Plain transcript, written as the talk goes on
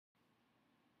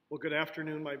Well, good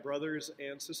afternoon, my brothers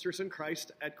and sisters in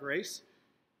Christ at Grace.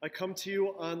 I come to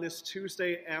you on this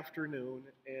Tuesday afternoon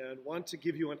and want to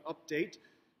give you an update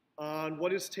on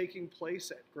what is taking place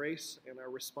at Grace and our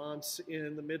response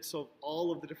in the midst of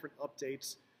all of the different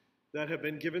updates that have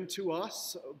been given to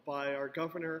us by our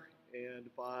governor and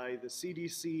by the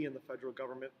CDC and the federal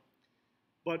government.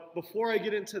 But before I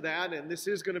get into that, and this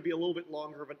is going to be a little bit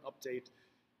longer of an update,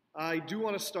 I do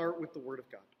want to start with the Word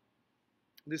of God.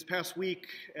 This past week,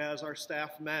 as our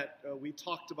staff met, we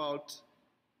talked about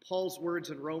Paul's words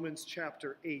in Romans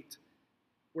chapter 8,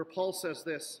 where Paul says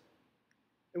this,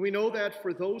 "And we know that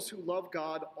for those who love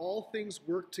God, all things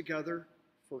work together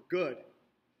for good,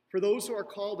 for those who are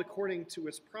called according to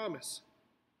his promise.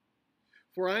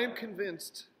 For I am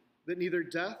convinced that neither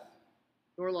death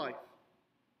nor life,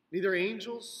 neither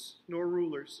angels nor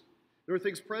rulers, nor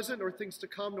things present nor things to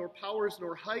come, nor powers,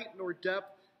 nor height, nor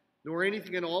depth, nor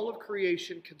anything in all of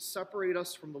creation can separate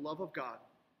us from the love of God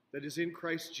that is in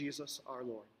Christ Jesus our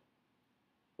Lord."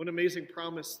 What an amazing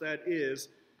promise that is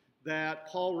that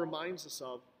Paul reminds us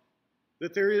of,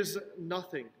 that there is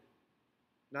nothing,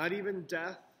 not even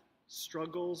death,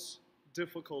 struggles,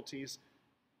 difficulties,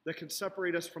 that can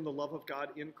separate us from the love of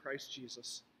God in Christ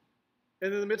Jesus.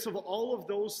 And in the midst of all of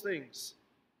those things,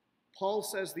 Paul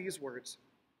says these words,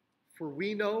 "For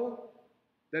we know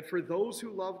that for those who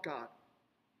love God,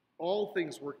 all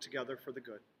things work together for the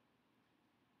good."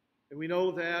 And we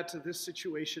know that this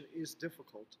situation is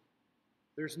difficult.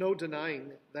 There's no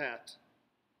denying that.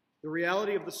 The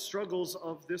reality of the struggles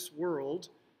of this world,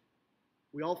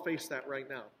 we all face that right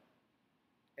now.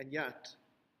 And yet,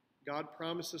 God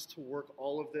promises to work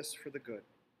all of this for the good.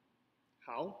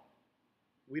 How?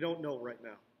 We don't know right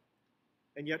now.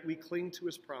 And yet we cling to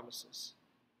his promises.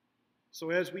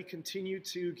 So as we continue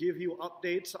to give you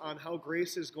updates on how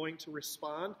Grace is going to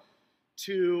respond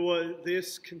to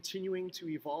this continuing to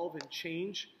evolve and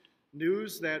change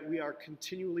news that we are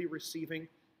continually receiving,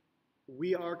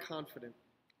 we are confident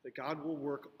that God will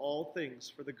work all things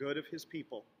for the good of his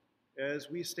people as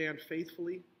we stand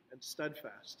faithfully and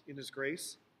steadfast in his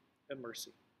grace and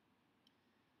mercy.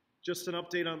 Just an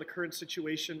update on the current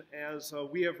situation as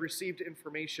we have received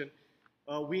information.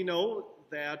 We know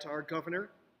that our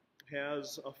governor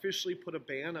has officially put a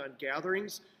ban on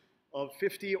gatherings of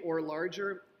 50 or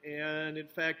larger. And in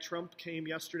fact, Trump came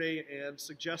yesterday and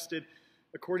suggested,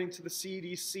 according to the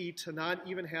CDC, to not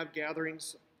even have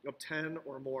gatherings of 10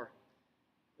 or more.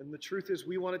 And the truth is,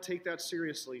 we want to take that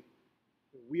seriously.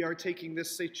 We are taking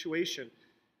this situation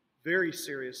very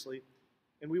seriously.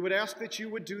 And we would ask that you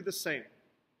would do the same,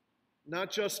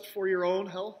 not just for your own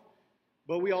health,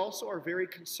 but we also are very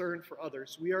concerned for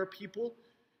others. We are people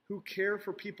who care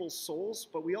for people's souls,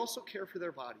 but we also care for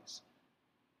their bodies.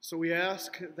 So we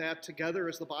ask that together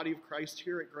as the body of Christ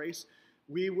here at Grace,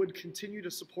 we would continue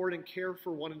to support and care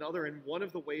for one another. And one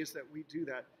of the ways that we do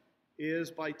that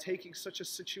is by taking such a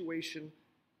situation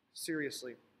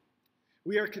seriously.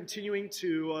 We are continuing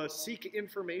to seek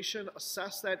information,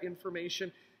 assess that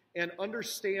information, and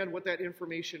understand what that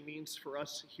information means for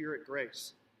us here at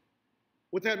Grace.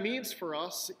 What that means for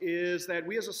us is that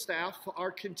we as a staff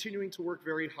are continuing to work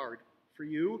very hard for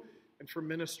you and for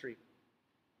ministry.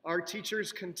 Our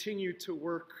teachers continue to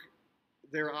work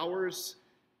their hours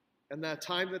and that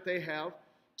time that they have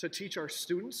to teach our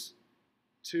students,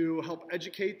 to help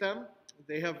educate them.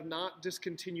 They have not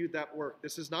discontinued that work.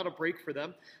 This is not a break for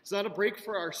them. It's not a break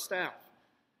for our staff.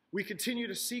 We continue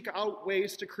to seek out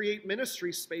ways to create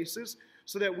ministry spaces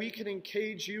so that we can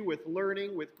engage you with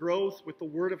learning, with growth, with the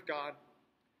Word of God.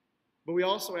 But we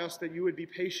also ask that you would be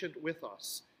patient with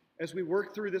us as we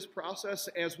work through this process,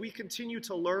 as we continue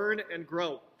to learn and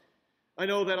grow. I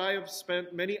know that I have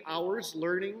spent many hours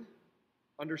learning,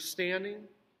 understanding,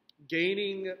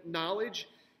 gaining knowledge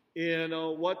in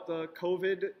what the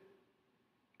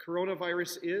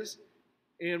coronavirus is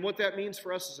and what that means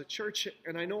for us as a church.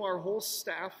 And I know our whole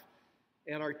staff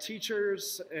and our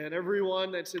teachers and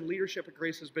everyone that's in leadership at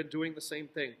Grace has been doing the same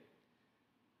thing.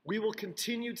 We will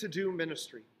continue to do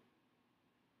ministry.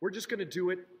 We're just going to do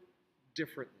it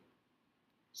differently.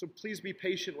 So please be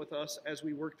patient with us as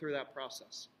we work through that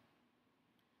process.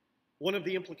 One of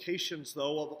the implications,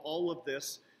 though, of all of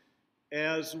this,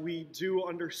 as we do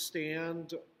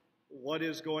understand what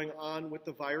is going on with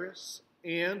the virus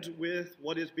and with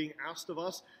what is being asked of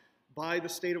us by the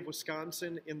state of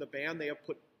Wisconsin in the ban they have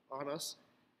put on us,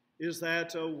 is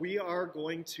that we are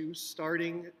going to,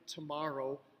 starting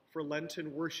tomorrow for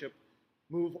Lenten worship,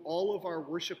 move all of our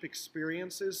worship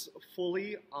experiences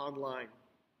fully online.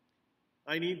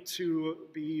 I need to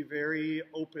be very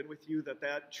open with you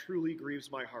that truly grieves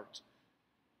my heart.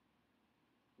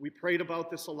 We prayed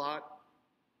about this a lot.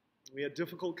 We had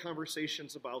difficult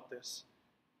conversations about this.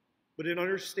 But in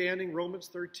understanding Romans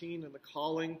 13 and the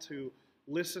calling to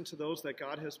listen to those that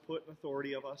God has put in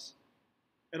authority of us,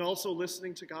 and also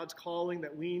listening to God's calling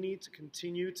that we need to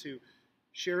continue to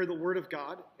share the Word of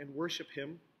God and worship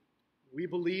Him, we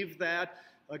believe that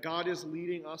God is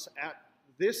leading us at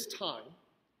this time,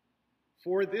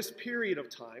 for this period of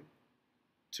time,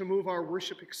 to move our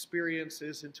worship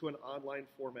experiences into an online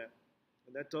format.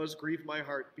 And that does grieve my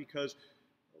heart, because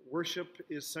worship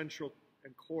is central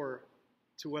and core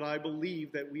to what I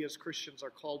believe that we as Christians are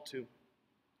called to.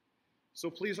 So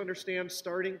please understand,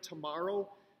 starting tomorrow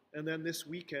and then this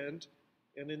weekend,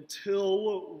 and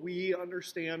until we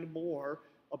understand more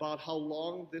about how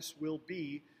long this will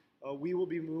be, we will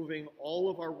be moving all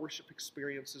of our worship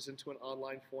experiences into an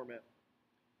online format.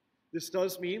 This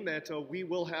does mean that we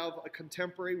will have a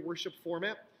contemporary worship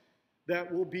format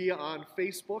that will be on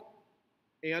Facebook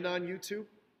and on YouTube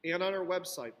and on our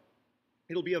website.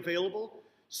 It'll be available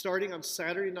starting on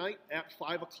Saturday night at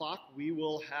 5 o'clock. We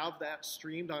will have that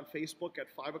streamed on Facebook at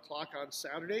 5 o'clock on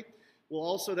Saturday. We'll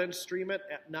also then stream it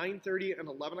at 9:30 and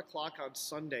 11 o'clock on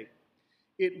Sunday.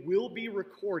 It will be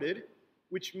recorded,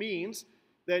 which means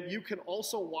that you can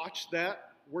also watch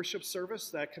that worship service,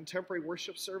 that contemporary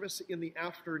worship service, in the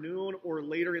afternoon or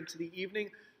later into the evening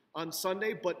on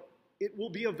Sunday, but it will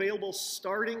be available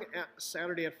starting at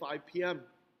Saturday at 5 p.m.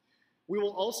 We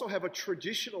will also have a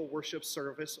traditional worship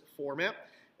service format,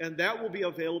 and that will be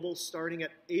available starting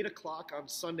at 8 o'clock on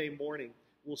Sunday morning.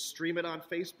 We'll stream it on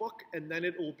Facebook, and then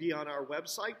it will be on our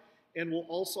website, and we'll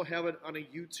also have it on a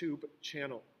YouTube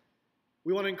channel.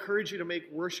 We want to encourage you to make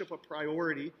worship a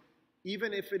priority,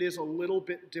 even if it is a little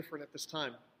bit different at this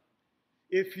time.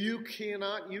 If you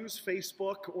cannot use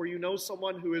Facebook, or you know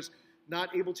someone who is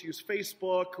not able to use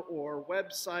Facebook or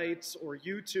websites or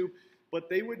YouTube, but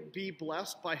they would be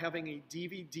blessed by having a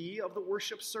DVD of the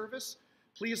worship service,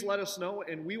 please let us know,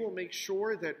 and we will make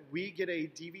sure that we get a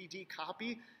DVD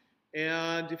copy.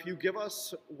 And if you give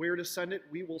us where to send it,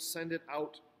 we will send it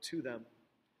out to them.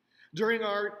 During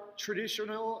our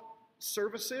traditional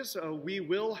services, we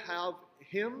will have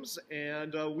hymns,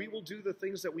 and we will do the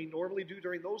things that we normally do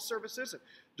during those services.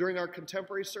 During our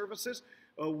contemporary services,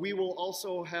 we will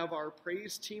also have our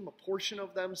praise team, a portion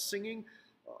of them singing,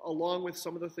 along with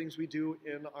some of the things we do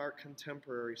in our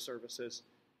contemporary services.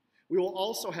 We will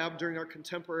also have, during our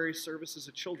contemporary services,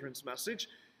 a children's message.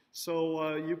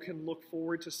 So you can look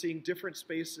forward to seeing different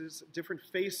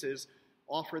faces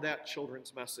offer that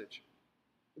children's message.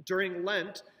 During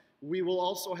Lent, we will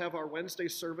also have our Wednesday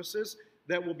services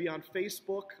that will be on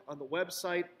Facebook, on the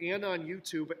website, and on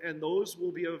YouTube, and those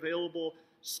will be available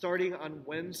starting on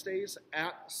Wednesdays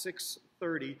at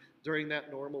 6:30 during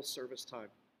that normal service time.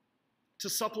 To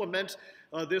supplement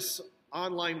this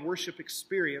online worship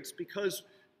experience, because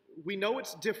we know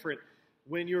it's different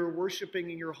when you're worshiping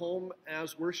in your home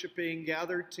as worshiping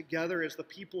gathered together as the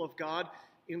people of God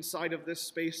inside of this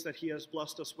space that He has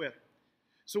blessed us with.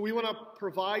 So we want to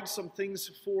provide some things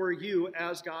for you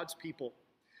as God's people.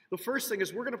 The first thing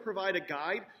is we're going to provide a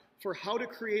guide for how to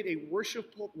create a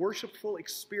worshipful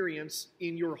experience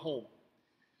in your home.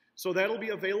 So that'll be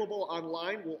available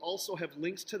online. We'll also have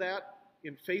links to that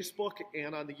in Facebook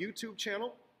and on the YouTube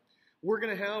channel. We're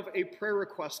going to have a prayer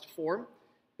request form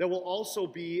that will also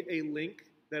be a link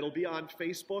that'll be on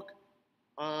Facebook,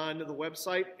 on the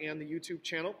website, and the YouTube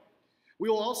channel. We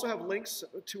will also have links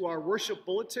to our worship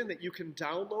bulletin that you can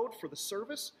download for the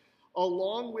service,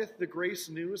 along with the Grace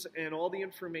News and all the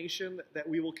information that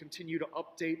we will continue to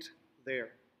update there.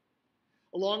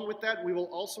 Along with that, we will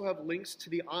also have links to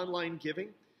the online giving.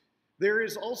 There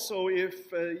is also,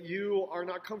 if you are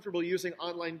not comfortable using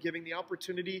online giving, the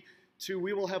opportunity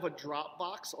we will have a drop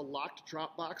box, a locked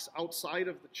drop box outside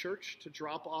of the church to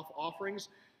drop off offerings.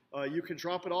 You can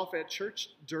drop it off at church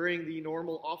during the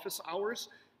normal office hours,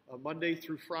 Monday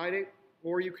through Friday,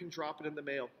 or you can drop it in the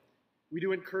mail. We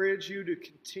do encourage you to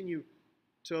continue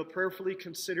to prayerfully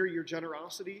consider your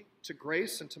generosity to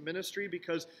Grace and to ministry,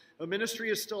 because a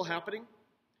ministry is still happening.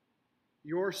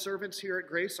 Your servants here at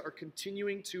Grace are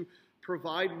continuing to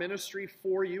provide ministry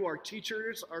for you. Our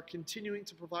teachers are continuing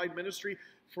to provide ministry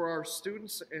for our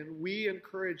students, and we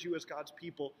encourage you as God's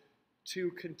people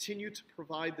to continue to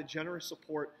provide the generous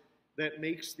support that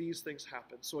makes these things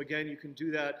happen. So again, you can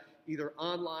do that either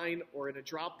online or in a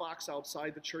drop box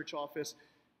outside the church office,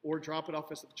 or drop it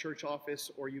off at the church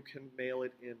office, or you can mail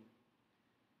it in.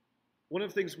 One of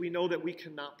the things we know that we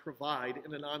cannot provide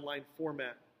in an online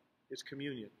format is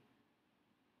communion.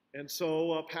 And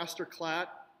so Pastor Klatt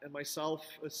and myself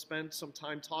spent some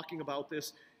time talking about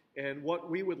this and what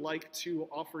we would like to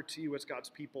offer to you as God's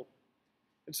people.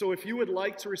 And so if you would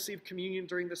like to receive communion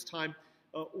during this time,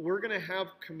 we're going to have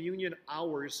communion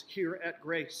hours here at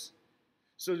Grace.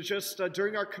 So just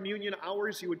during our communion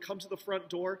hours, you would come to the front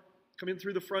door, come in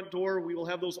through the front door. We will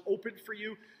have those open for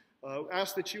you.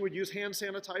 Ask that you would use hand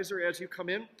sanitizer as you come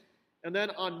in. And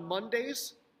then on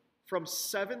Mondays, from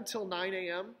 7 till 9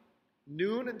 a.m.,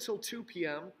 noon until 2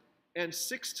 p.m., and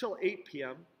 6 till 8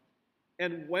 p.m.,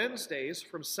 and Wednesdays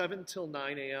from 7 till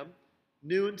 9 a.m.,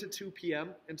 noon to 2 p.m.,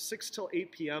 and 6 till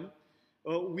 8 p.m.,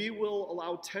 we will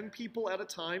allow 10 people at a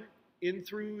time in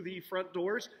through the front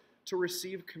doors to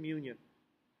receive communion.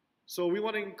 So we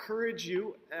want to encourage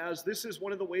you, as this is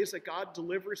one of the ways that God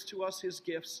delivers to us his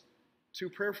gifts, to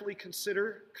prayerfully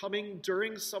consider coming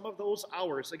during some of those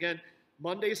hours. Again,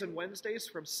 Mondays and Wednesdays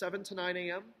from 7 to 9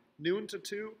 a.m., noon to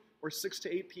 2, or 6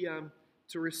 to 8 p.m.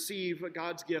 to receive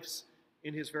God's gifts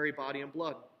in his very body and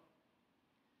blood.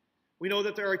 We know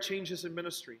that there are changes in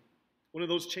ministry. One of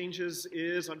those changes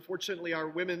is, unfortunately, our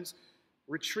women's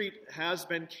retreat has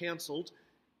been canceled,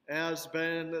 has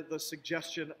been the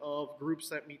suggestion of groups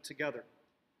that meet together.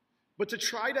 But to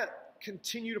try to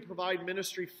continue to provide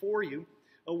ministry for you,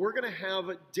 we're going to have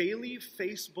daily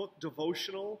Facebook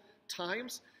devotional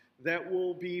times that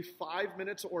will be 5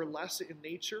 minutes or less in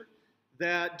nature,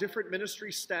 that different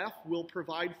ministry staff will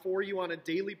provide for you on a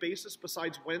daily basis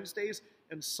besides Wednesdays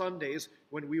and Sundays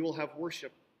when we will have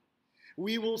worship.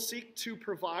 We will seek to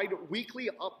provide weekly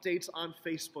updates on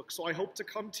Facebook. So I hope to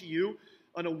come to you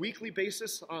on a weekly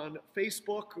basis on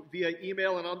Facebook, via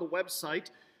email, and on the website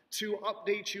to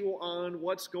update you on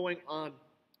what's going on.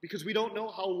 Because we don't know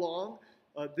how long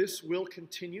this will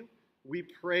continue. We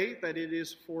pray that it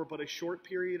is for but a short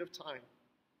period of time.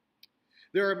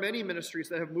 There are many ministries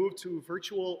that have moved to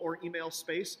virtual or email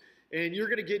space, and you're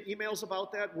going to get emails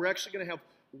about that. We're actually going to have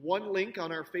one link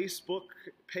on our Facebook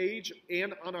page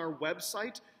and on our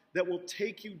website that will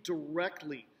take you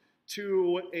directly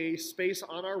to a space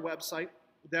on our website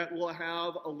that will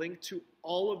have a link to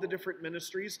all of the different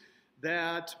ministries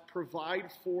that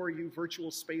provide for you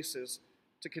virtual spaces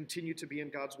to continue to be in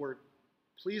God's Word.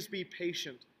 Please be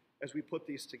patient as we put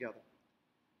these together.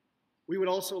 We would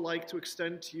also like to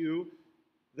extend to you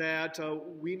that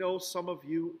we know some of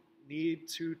you need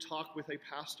to talk with a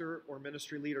pastor or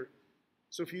ministry leader.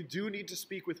 So if you do need to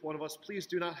speak with one of us, please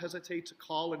do not hesitate to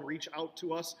call and reach out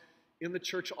to us in the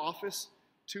church office,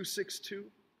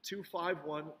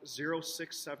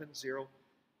 262-251-0670.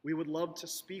 We would love to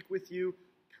speak with you,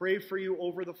 pray for you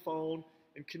over the phone,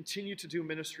 and continue to do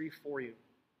ministry for you.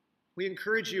 We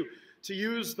encourage you to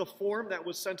use the form that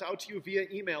was sent out to you via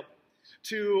email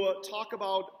to talk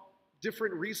about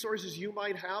different resources you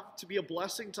might have to be a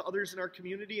blessing to others in our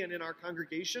community and in our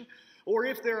congregation, or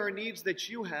if there are needs that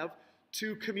you have,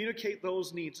 to communicate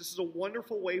those needs. This is a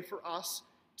wonderful way for us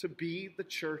to be the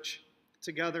church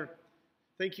together.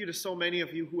 Thank you to so many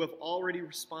of you who have already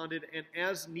responded, and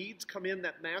as needs come in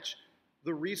that match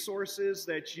the resources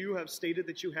that you have stated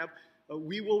that you have,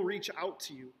 we will reach out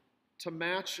to you to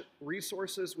match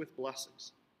resources with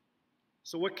blessings.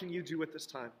 So what can you do at this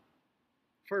time?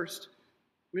 First,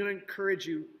 we want to encourage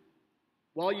you,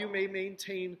 while you may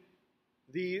maintain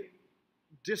the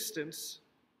distance,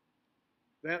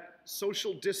 that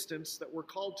social distance that we're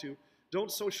called to,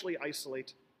 don't socially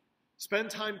isolate. Spend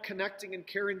time connecting and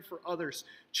caring for others.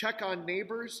 Check on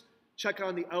neighbors, check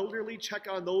on the elderly, check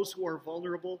on those who are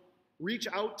vulnerable. Reach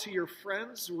out to your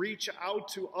friends, reach out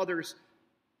to others,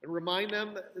 and remind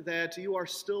them that you are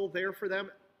still there for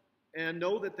them, and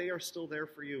know that they are still there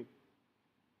for you.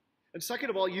 And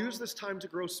second of all, use this time to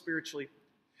grow spiritually.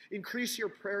 Increase your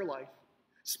prayer life.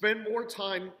 Spend more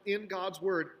time in God's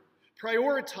Word.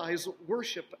 Prioritize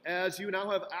worship as you now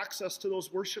have access to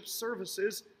those worship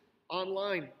services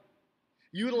online.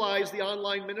 Utilize the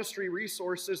online ministry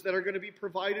resources that are going to be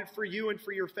provided for you and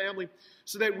for your family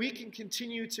so that we can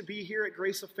continue to be here at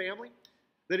Grace a family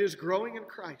that is growing in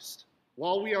Christ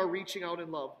while we are reaching out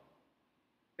in love.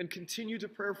 And continue to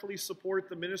prayerfully support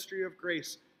the ministry of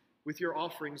Grace with your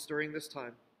offerings during this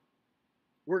time.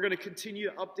 We're going to continue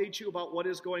to update you about what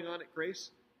is going on at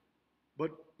Grace,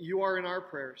 but you are in our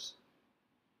prayers,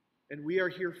 and we are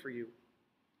here for you.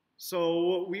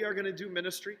 So we are going to do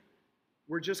ministry.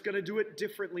 We're just going to do it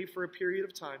differently for a period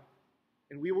of time,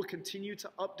 and we will continue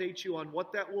to update you on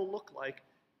what that will look like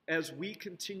as we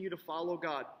continue to follow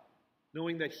God,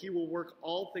 knowing that He will work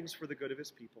all things for the good of His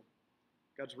people.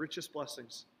 God's richest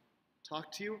blessings.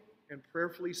 Talk to you and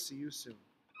prayerfully see you soon.